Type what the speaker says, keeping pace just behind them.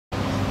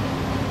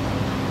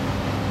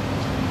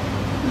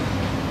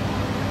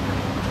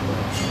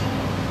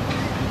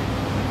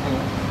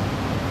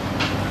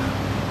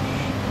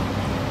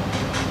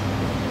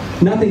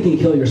Nothing can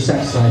kill your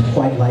sex life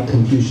quite like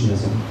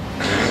Confucianism.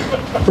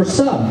 For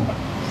some,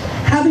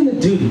 having a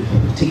duty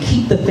to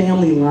keep the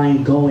family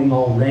line going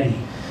already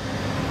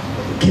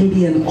can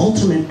be an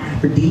ultimate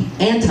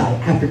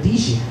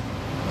anti-aphrodisiac.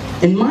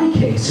 In my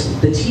case,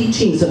 the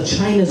teachings of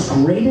China's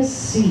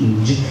greatest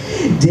siege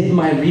did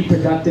my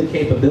reproductive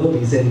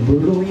capabilities in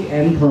brutally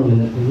and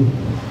permanently.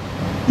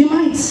 You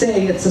might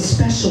say it's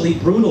especially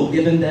brutal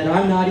given that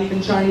I'm not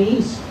even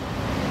Chinese.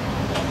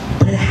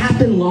 But it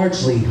happened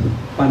largely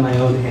by my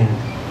own hand.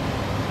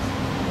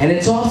 And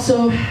it's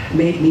also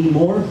made me a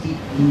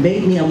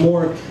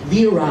more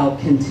virile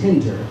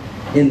contender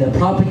in the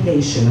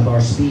propagation of our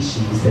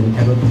species than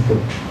ever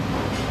before.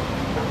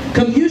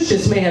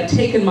 Confucius may have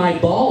taken my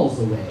balls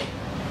away,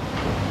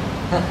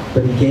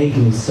 but he gave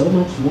me so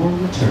much more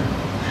in return.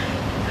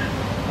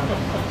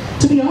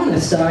 To be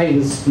honest, I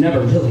was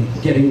never really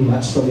getting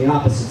much from the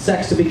opposite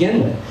sex to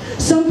begin with.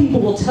 Some people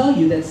will tell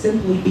you that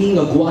simply being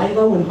a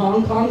guilo in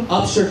Hong Kong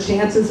ups your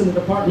chances in the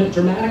department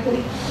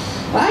dramatically.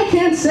 I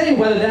can't say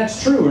whether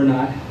that's true or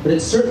not, but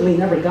it's certainly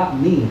never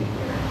gotten me anywhere.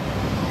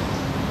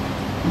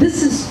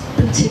 This is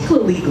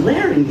particularly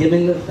glaring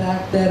given the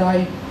fact that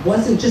I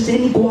wasn't just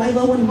any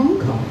guilo in Hong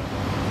Kong.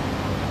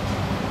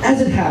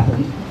 As it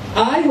happened,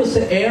 I was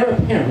the heir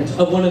apparent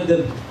of one of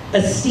the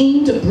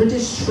esteemed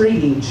British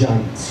trading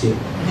giants here.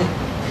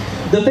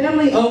 The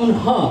family owned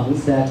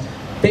Hungs that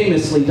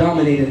famously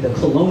dominated the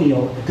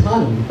colonial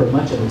economy for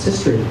much of its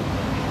history.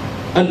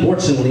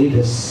 Unfortunately,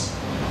 this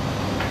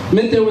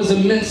meant there was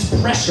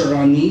immense pressure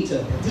on me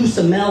to produce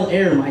a male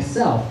heir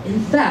myself. In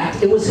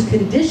fact, it was a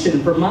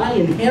condition for my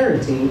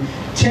inheriting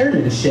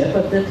chairmanship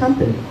of the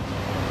company.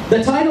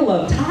 The title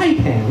of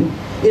Taipan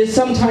is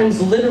sometimes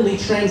literally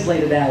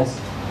translated as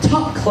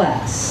top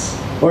class,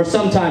 or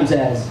sometimes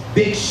as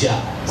big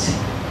shot.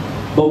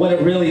 But what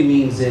it really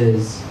means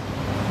is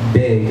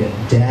big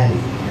daddy.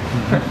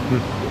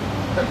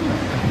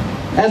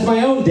 As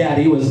my own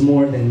daddy was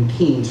more than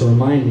keen to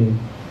remind me,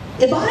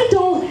 if I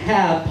don't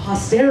have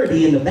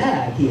posterity in the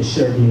bag, he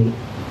assured me,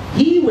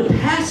 he would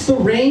pass the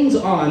reins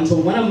on to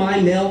one of my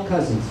male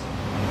cousins,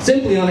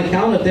 simply on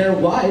account of their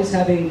wives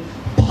having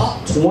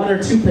popped one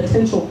or two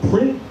potential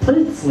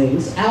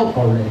princelings out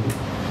already.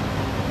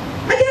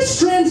 I guess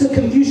strands of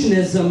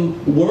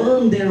Confucianism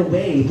worm their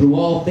way through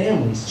all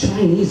families,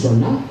 Chinese or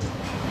not.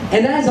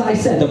 And as I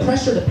said, the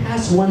pressure to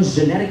pass one's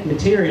genetic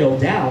material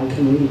down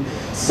can leave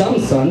some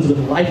sons with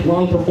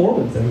lifelong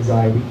performance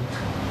anxiety.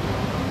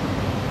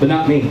 But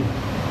not me.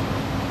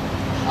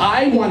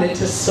 I wanted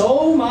to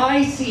sow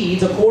my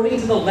seeds according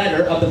to the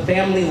letter of the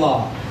family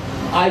law.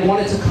 I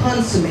wanted to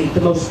consummate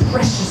the most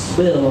precious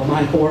will of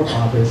my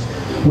forefathers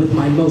with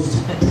my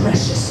most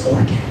precious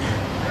organ.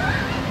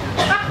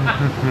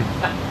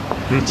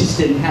 I just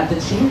didn't have the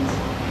chance.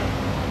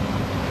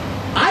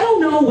 I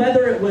don't know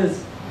whether it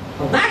was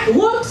a lack of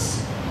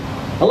looks,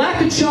 a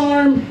lack of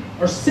charm,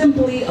 or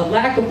simply a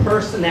lack of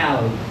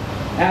personality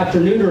after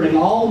neutering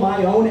all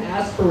my own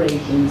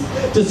aspirations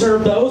to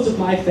serve those of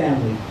my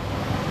family.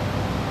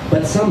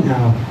 But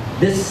somehow,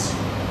 this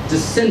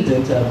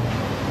descendant of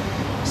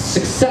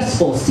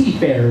successful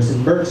seafarers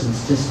and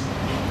merchants just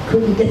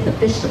couldn't get the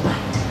fish to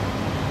bite.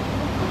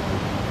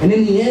 And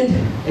in the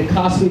end, it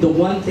cost me the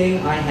one thing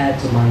I had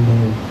to my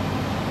name.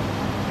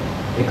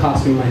 It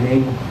cost me my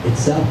name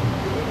itself.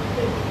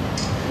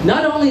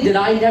 Not only did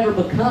I never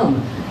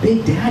become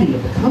Big Daddy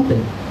of the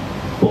company,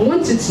 but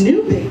once its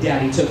new Big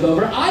Daddy took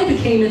over, I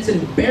became its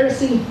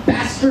embarrassing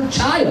bastard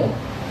child.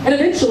 And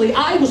eventually,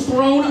 I was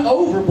thrown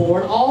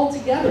overboard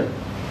altogether.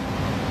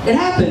 It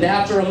happened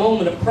after a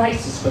moment of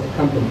crisis for the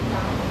company.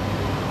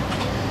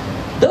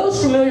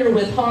 Those familiar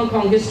with Hong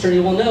Kong history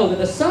will know that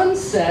the sun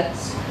set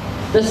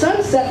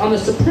on the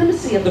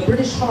supremacy of the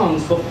British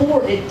Hongs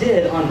before it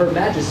did on Her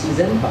Majesty's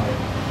empire.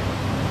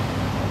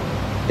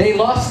 They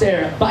lost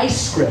their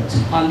vice script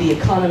on the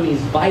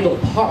economy's vital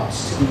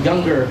parts to the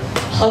younger,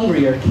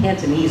 hungrier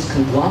Cantonese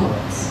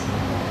conglomerates.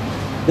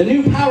 The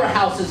new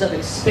powerhouses of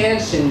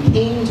expansion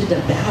came to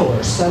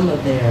devour some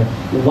of their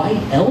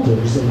white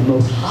elders in the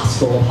most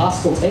hostile of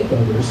hostile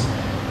takeovers.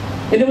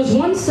 And it was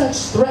one such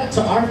threat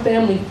to our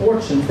family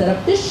fortunes that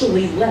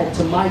officially led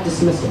to my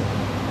dismissal.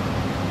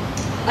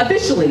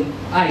 Officially,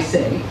 I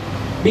say,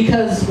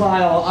 because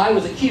while I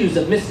was accused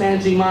of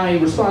mismanaging my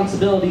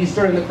responsibilities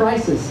during the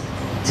crisis,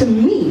 to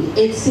me,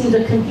 it seemed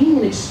a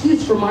convenient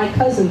excuse for my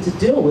cousin to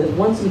deal with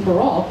once and for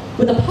all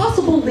with a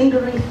possible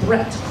lingering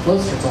threat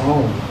closer to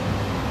home.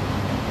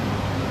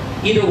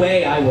 Either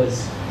way, I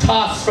was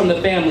tossed from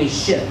the family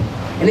ship,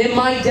 and in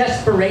my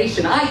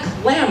desperation, I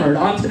clambered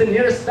onto the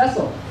nearest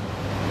vessel.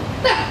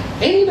 Now,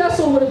 any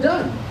vessel would have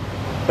done,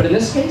 but in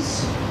this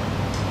case,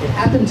 it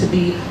happened to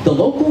be the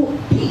local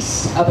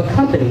beast of a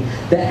company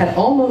that had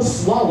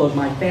almost swallowed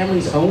my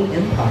family's own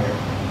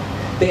empire.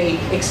 They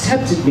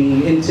accepted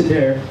me into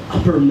their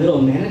upper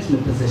middle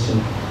management position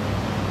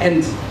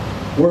and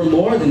were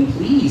more than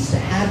pleased to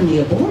have me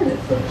aboard at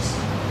first.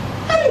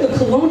 Having a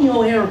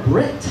colonial air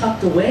Brit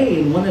tucked away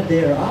in one of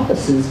their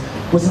offices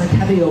was like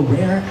having a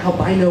rare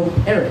albino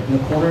parrot in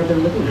the corner of their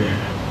living room.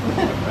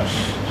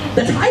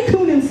 The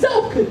tycoon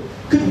himself could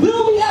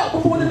wheel me out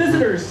before the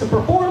visitors to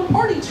perform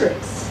party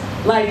tricks,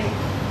 like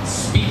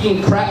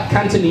speaking crap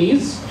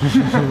Cantonese,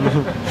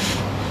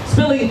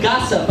 spilling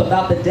gossip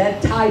about the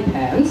dead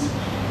taipans,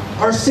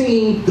 or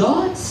singing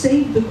God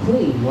Save the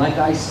Queen like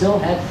I still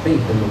had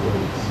faith in the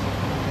words.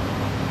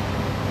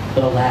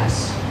 But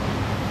alas,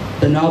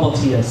 the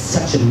novelty of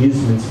such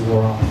amusements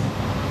wore off.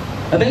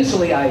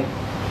 Eventually, I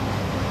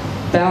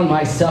found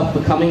myself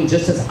becoming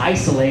just as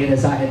isolated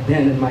as I had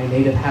been in my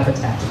native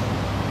habitat.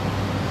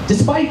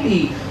 Despite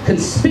the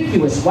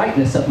conspicuous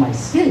whiteness of my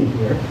skin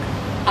here,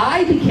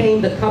 I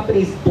became the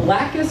company's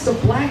blackest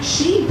of black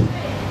sheep.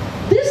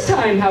 This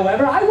time,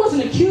 however, I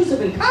wasn't accused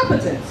of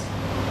incompetence.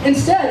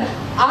 Instead,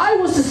 I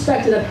was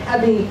suspected of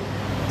having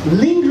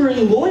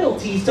lingering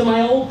loyalties to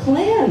my old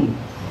clan.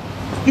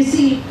 You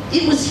see,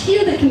 it was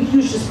here that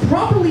Confucius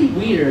properly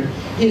reared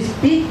his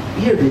big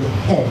bearded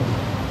head.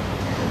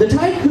 The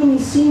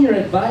tycoon's senior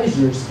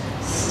advisors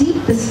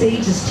steeped the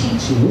sage's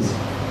teachings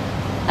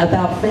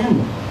about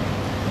family,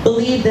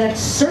 believed that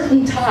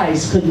certain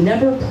ties could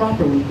never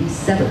properly be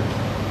severed.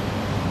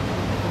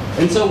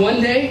 And so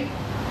one day,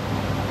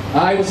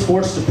 I was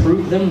forced to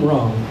prove them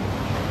wrong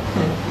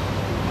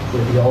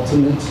with the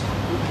ultimate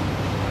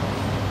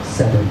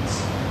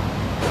severance.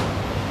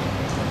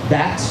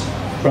 That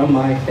from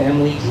my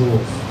family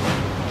jewels.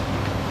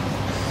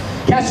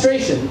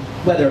 Castration,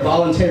 whether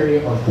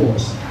voluntary or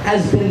forced,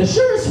 has been the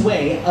surest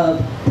way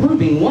of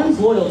proving one's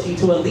loyalty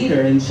to a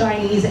leader in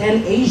Chinese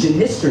and Asian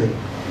history.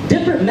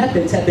 Different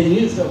methods have been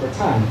used over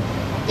time.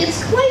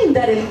 It's claimed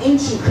that in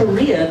ancient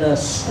Korea, the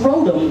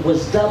scrotum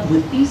was dubbed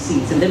with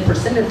feces and then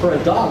presented for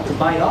a dog to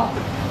bite off.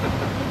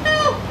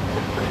 Now,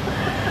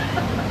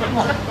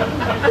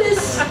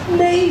 this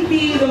may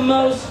be the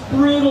most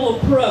brutal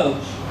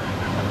approach,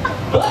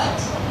 but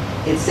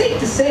it's safe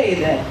to say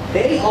that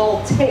they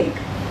all take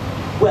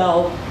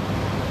balls.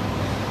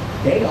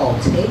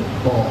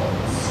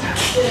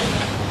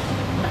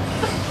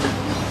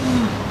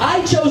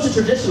 I chose the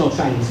traditional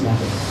Chinese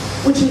method,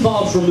 which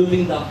involves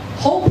removing the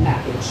whole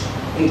package,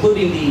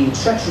 including the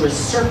treacherous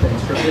serpent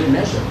for good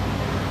measure.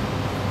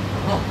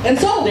 In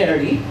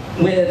solidarity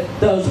with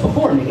those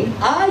before me,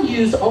 I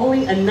used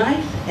only a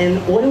knife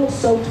and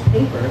oil-soaked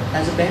paper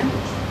as a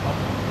bandage.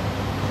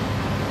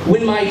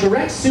 When my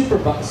direct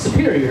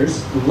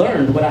superiors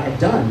learned what I had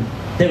done,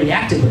 they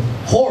reacted with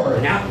horror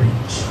and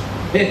outrage.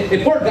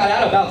 If word got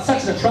out about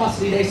such an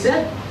atrocity, they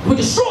said, it would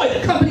destroy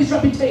the company's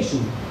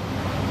reputation.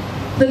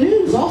 The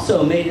news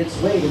also made its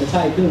way to the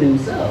tycoon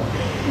himself,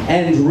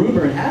 and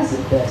rumor has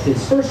it that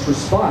his first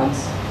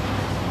response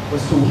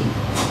was to weep.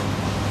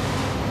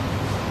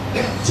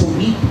 To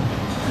weep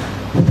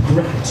with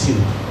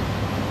gratitude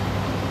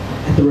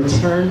at the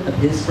return of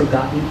his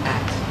forgotten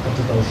act of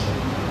devotion.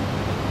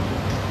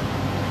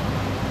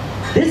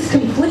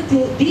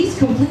 These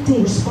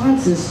conflicting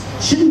responses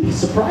shouldn't be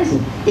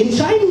surprising. In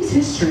Chinese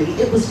history,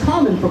 it was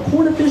common for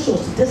court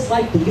officials to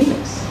dislike the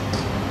eunuchs.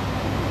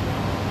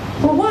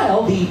 For a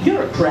while, the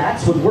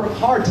bureaucrats would work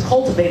hard to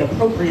cultivate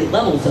appropriate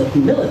levels of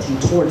humility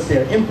towards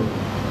their emperor.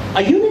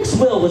 A eunuch's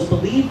will was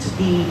believed to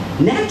be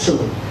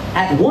naturally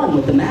at one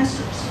with the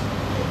masters.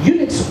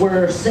 Eunuchs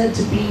were said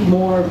to be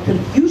more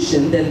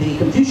Confucian than the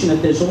Confucian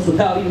officials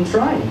without even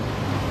trying.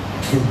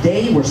 And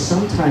they were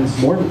sometimes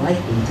more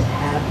likely to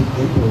have the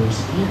emperor's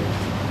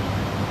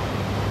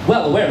ear.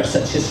 Well aware of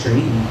such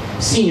history,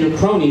 the senior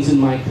cronies in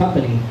my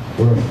company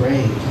were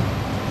afraid.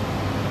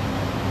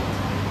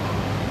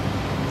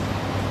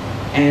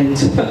 And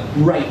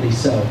rightly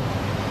so.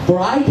 For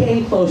I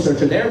came closer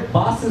to their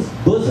boss's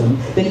bosom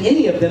than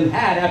any of them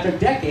had after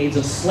decades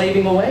of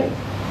slaving away.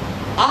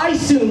 I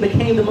soon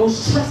became the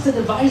most trusted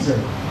advisor,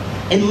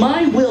 and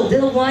my will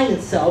did align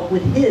itself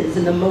with his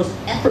in the most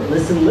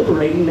effortless and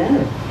liberating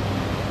manner.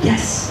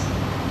 Yes,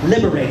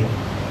 liberating.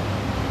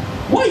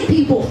 White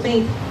people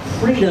think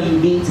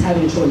freedom means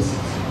having choices,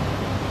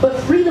 but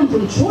freedom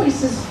from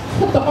choice is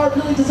what the heart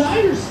really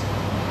desires.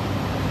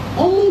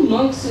 Only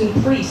monks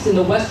and priests in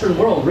the Western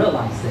world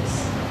realize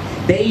this.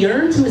 They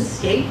yearn to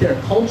escape their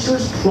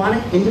culture's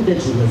chronic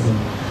individualism,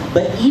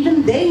 but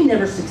even they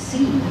never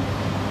succeed,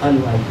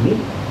 unlike me.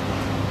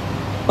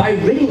 By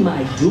ridding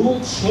my dual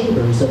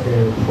chambers of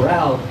their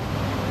proud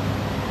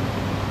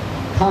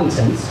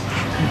contents,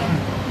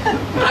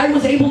 I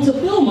was able to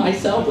fill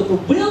myself with the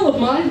will of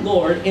my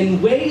Lord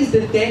in ways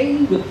that they,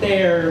 with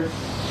their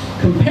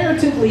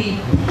comparatively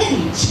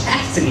petty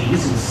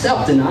chastities and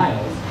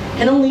self-denials,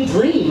 can only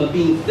dream of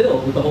being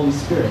filled with the Holy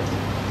Spirit.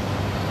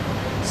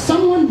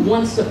 Someone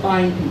once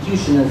defined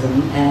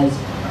Confucianism as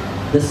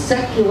the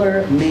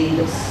secular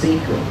made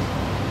sacred,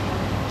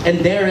 and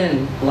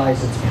therein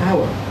lies its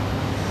power.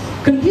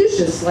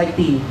 Confucius, like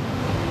the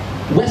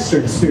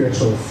Western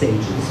spiritual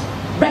sages,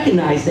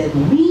 recognized that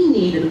we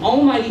need an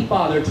Almighty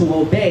Father to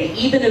obey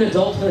even in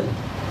adulthood.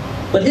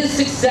 But his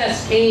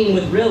success came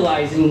with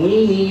realizing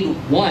we need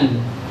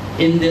one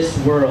in this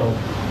world.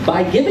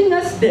 By giving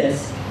us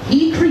this,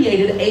 he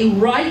created a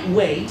right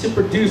way to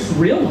produce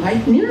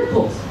real-life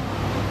miracles.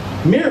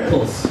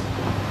 Miracles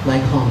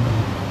like Hong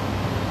Kong.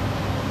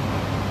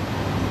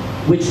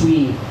 which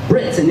we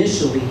Brits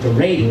initially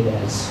derided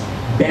as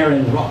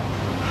barren rock.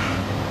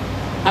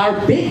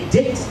 Our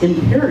big-dicked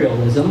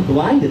imperialism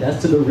blinded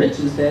us to the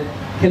riches that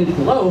can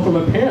flow from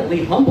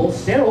apparently humble,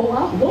 sterile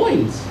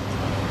loins.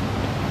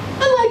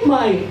 Unlike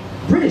my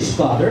British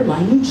father,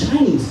 my new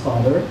Chinese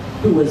father,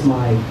 who was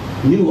my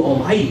new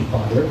almighty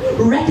father,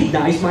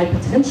 recognized my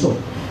potential.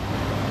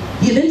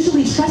 He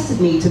eventually trusted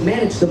me to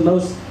manage the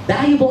most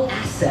valuable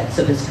assets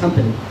of his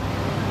company,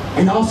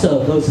 and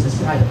also those of his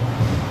private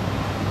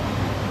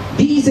life.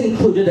 These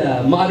included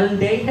a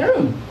modern-day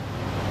harem.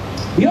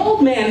 The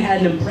old man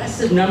had an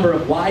impressive number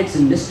of wives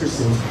and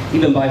mistresses,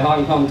 even by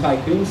Hong Kong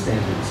tycoon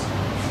standards,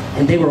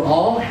 and they were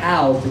all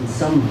housed in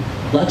some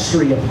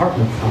luxury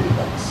apartment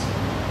complex.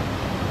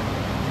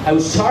 I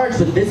was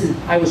charged with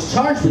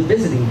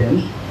visiting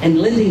them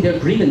and lending their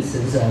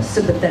grievances a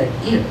sympathetic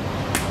ear,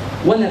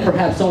 one that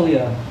perhaps only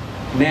a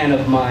man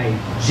of my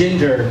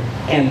gender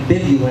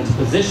ambivalent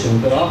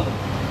position could offer.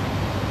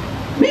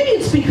 Maybe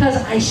it's because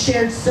I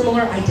shared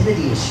similar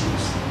identity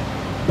issues,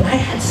 but I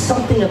had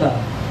something of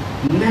a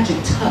magic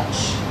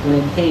touch when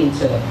it came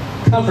to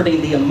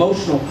comforting the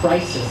emotional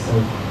crisis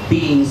of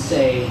being,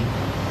 say,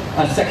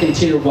 a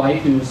second-tier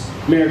wife whose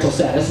marital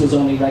status was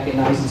only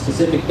recognized in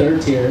specific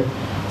third-tier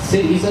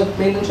cities of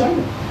mainland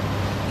China.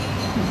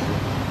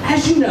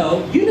 As you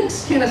know,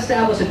 eunuchs can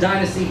establish a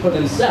dynasty for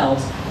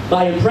themselves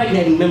by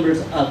impregnating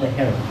members of the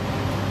harem.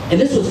 And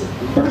this was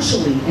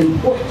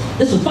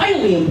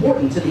vitally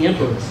important to the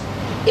emperors.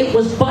 It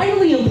was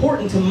vitally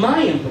important to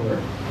my emperor,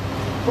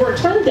 for it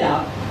turned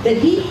out that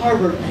he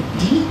harbored a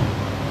deep,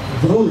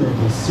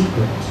 vulnerable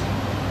secret,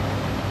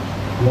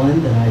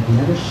 one that I've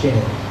never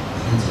shared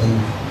until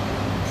now.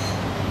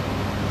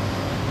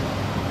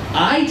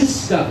 I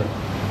discovered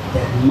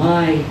that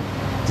my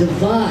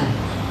divine,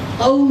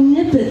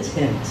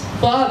 omnipotent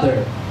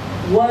father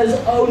was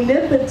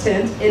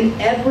omnipotent in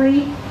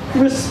every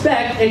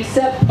respect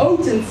except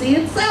potency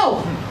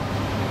itself.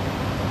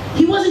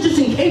 He wasn't just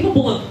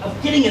incapable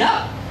of getting it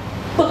up,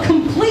 but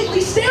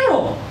completely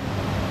sterile.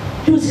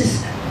 It was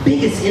his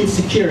biggest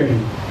insecurity.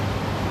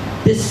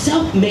 This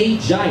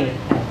self-made giant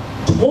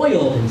had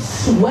toiled and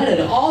sweated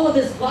all of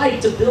his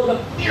life to build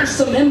a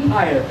fearsome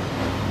empire,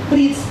 but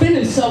he'd spent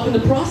himself in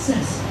the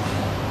process,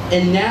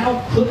 and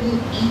now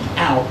couldn't eke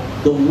out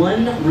the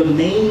one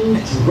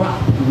remaining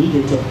drop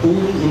needed to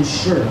fully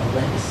ensure a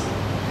legacy.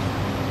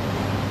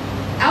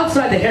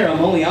 Outside the harem,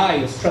 only I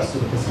was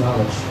trusted with this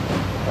knowledge.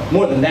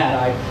 More than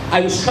that,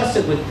 I was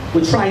trusted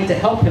with trying to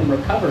help him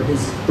recover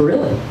his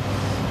virility.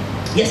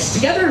 Yes,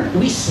 together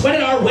we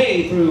sweated our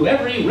way through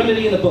every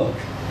remedy in the book.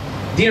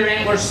 Deer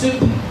antler soup,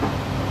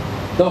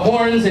 the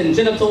horns and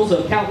genitals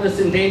of countless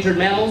endangered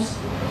mammals,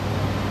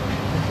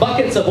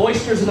 buckets of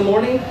oysters in the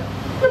morning,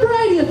 a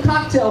variety of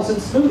cocktails and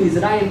smoothies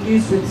that I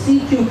infused with sea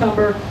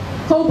cucumber,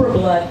 cobra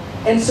blood,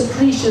 and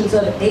secretions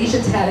of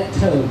Asiatic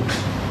toad.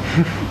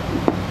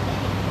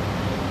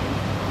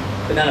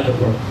 But none of it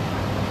worked.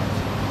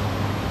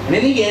 And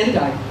in the end,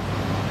 I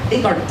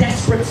think our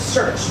desperate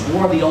search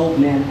wore the old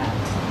man out.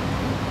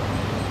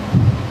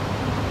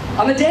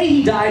 On the day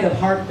he died of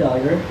heart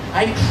failure,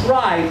 I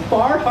cried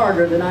far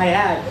harder than I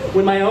had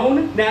when my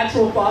own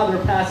natural father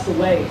passed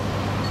away.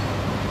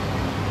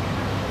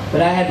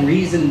 But I had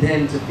reason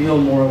then to feel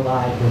more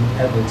alive than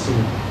ever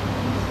too.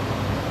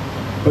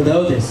 For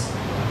though this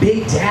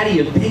big daddy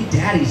of big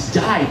daddies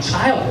died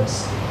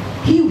childless,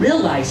 he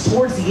realized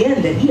towards the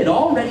end that he had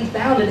already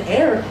found an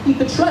heir he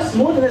could trust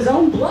more than his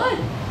own blood.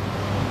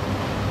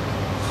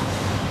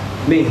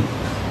 Me.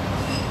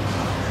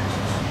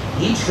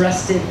 He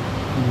trusted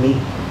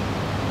me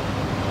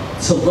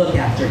to look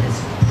after his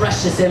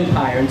precious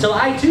empire until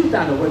I too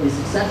found a worthy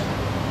successor.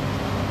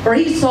 For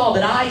he saw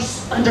that I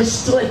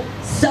understood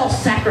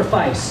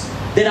self-sacrifice,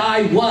 that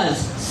I was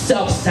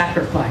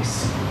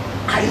self-sacrifice.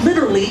 I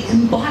literally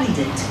embodied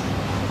it.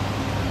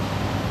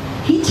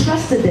 He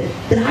trusted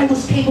that I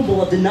was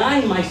capable of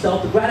denying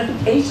myself the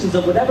gratifications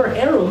of whatever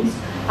harems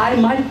I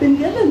might have been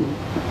given,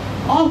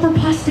 all for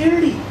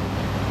posterity.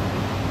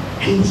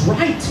 And he was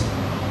right,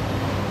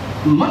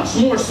 much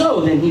more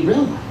so than he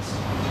realized.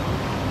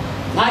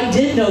 I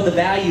did know the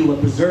value of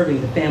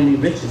preserving the family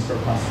riches for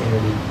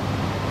posterity.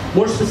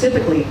 More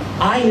specifically,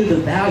 I knew the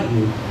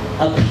value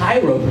of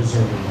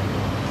cryopreserving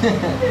them.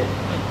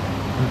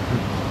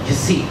 You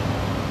see,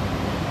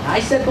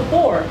 I said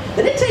before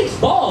that it takes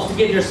balls to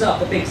give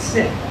yourself a big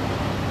snip.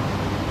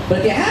 But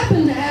if you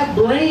happen to have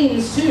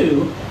brains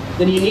too,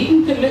 then you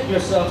needn't commit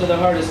yourself to the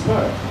hardest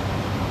part.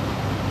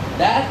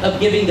 That of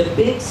giving the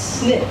big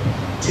snip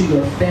to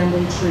your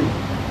family tree.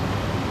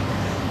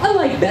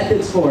 Unlike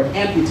methods for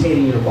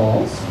amputating your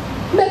balls,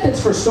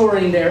 methods for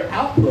storing their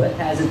output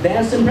has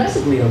advanced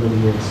impressively over the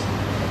years.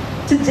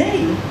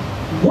 Today,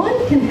 one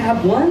can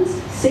have one's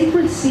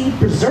sacred seed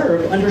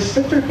preserved under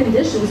stricter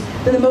conditions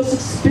than the most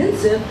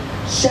expensive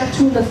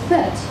Chateau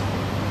Lafite,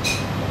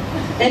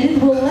 and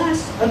it will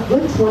last a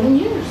good 20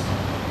 years.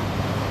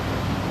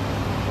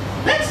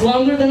 That's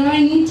longer than I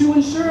need to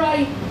ensure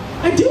I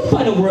do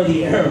find a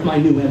worthy heir of my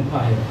new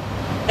empire.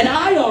 And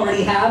I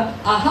already have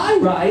a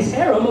high-rise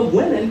harem of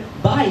women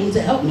vying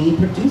to help me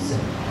produce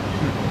it.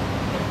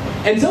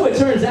 And so it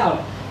turns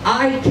out,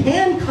 I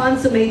can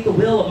consummate the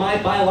will of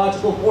my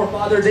biological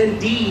forefathers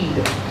indeed.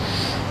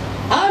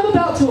 I'm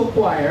about to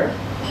acquire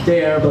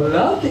their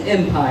beloved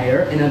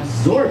empire and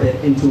absorb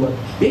it into a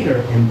bigger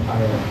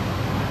empire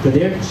for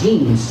their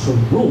genes to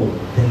rule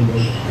than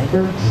they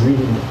ever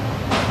dreamed.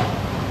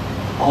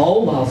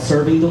 All while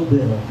serving the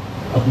will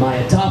of my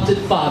adopted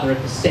father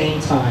at the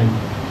same time.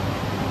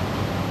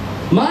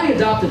 My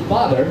adopted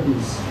father,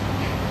 whose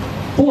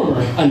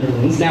former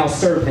underlings now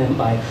serve him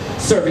by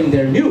serving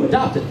their new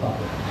adopted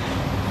father,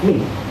 me.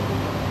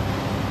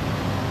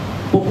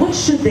 But what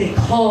should they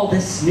call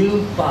this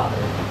new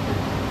father?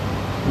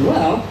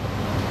 Well,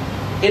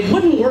 it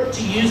wouldn't work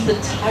to use the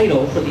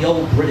title for the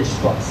old British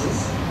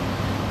bosses.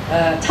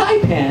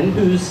 Taipan,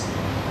 whose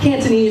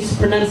Cantonese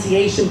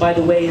pronunciation, by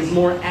the way, is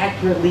more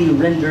accurately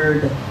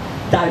rendered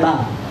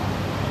Daiban.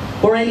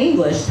 Or in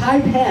English,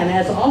 Taipan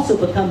has also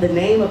become the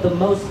name of the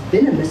most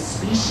venomous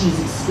species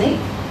of snake,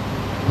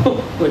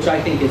 which I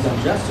think is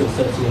unjust to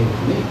associate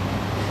with me.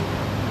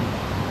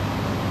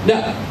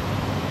 Now,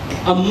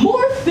 a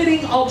more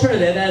fitting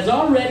alternative has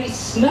already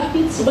snuck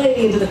its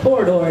way into the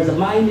corridors of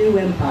my new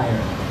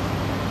empire.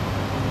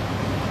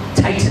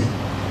 Titan.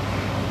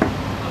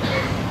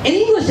 In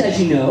English,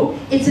 as you know,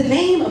 it's a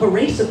name of a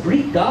race of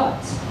Greek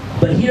gods.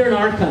 But here in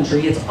our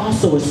country, it's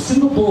also a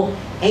suitable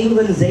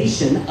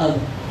Anglicization of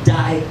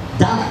Dai,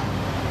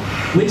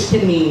 which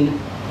can mean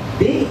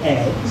big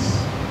eggs,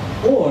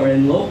 or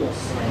in local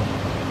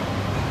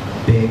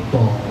slang, big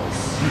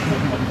balls.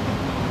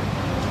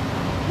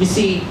 You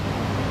see,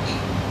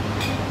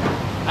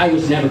 I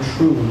was never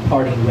truly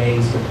parting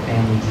ways with the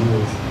family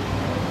jewels.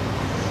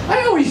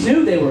 I always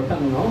knew they were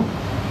coming home.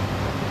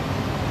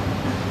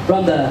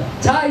 From the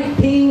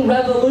Taiping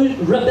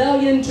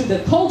Rebellion to the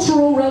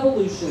Cultural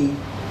Revolution,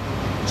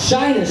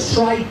 China's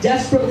tried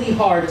desperately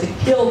hard to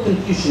kill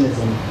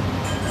Confucianism.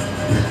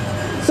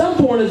 Some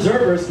foreign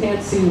observers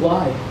can't see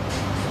why,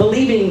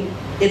 believing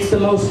it's the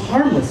most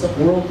harmless of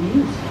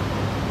worldviews.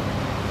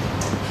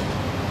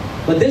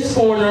 But this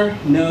foreigner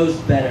knows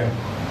better.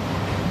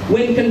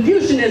 When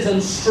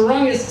Confucianism's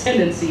strongest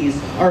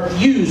tendencies are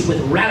fused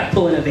with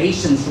radical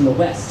innovations from the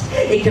West,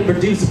 it can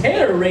produce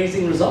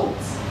hair-raising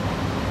results.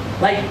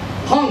 Like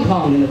Hong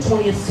Kong in the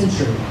 20th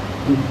century,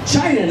 and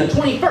China in the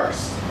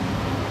 21st,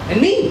 and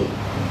me.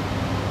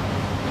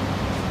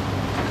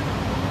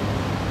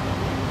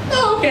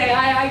 Okay,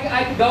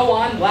 I could go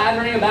on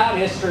blathering about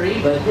history,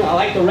 but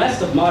like the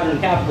rest of modern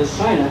capitalist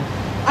China,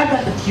 I've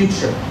got the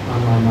future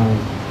on my mind.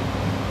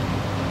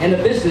 And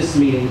a business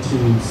meeting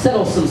to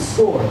settle some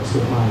scores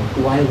with my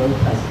Guaylo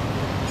cousin.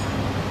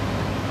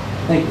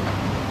 Thank you.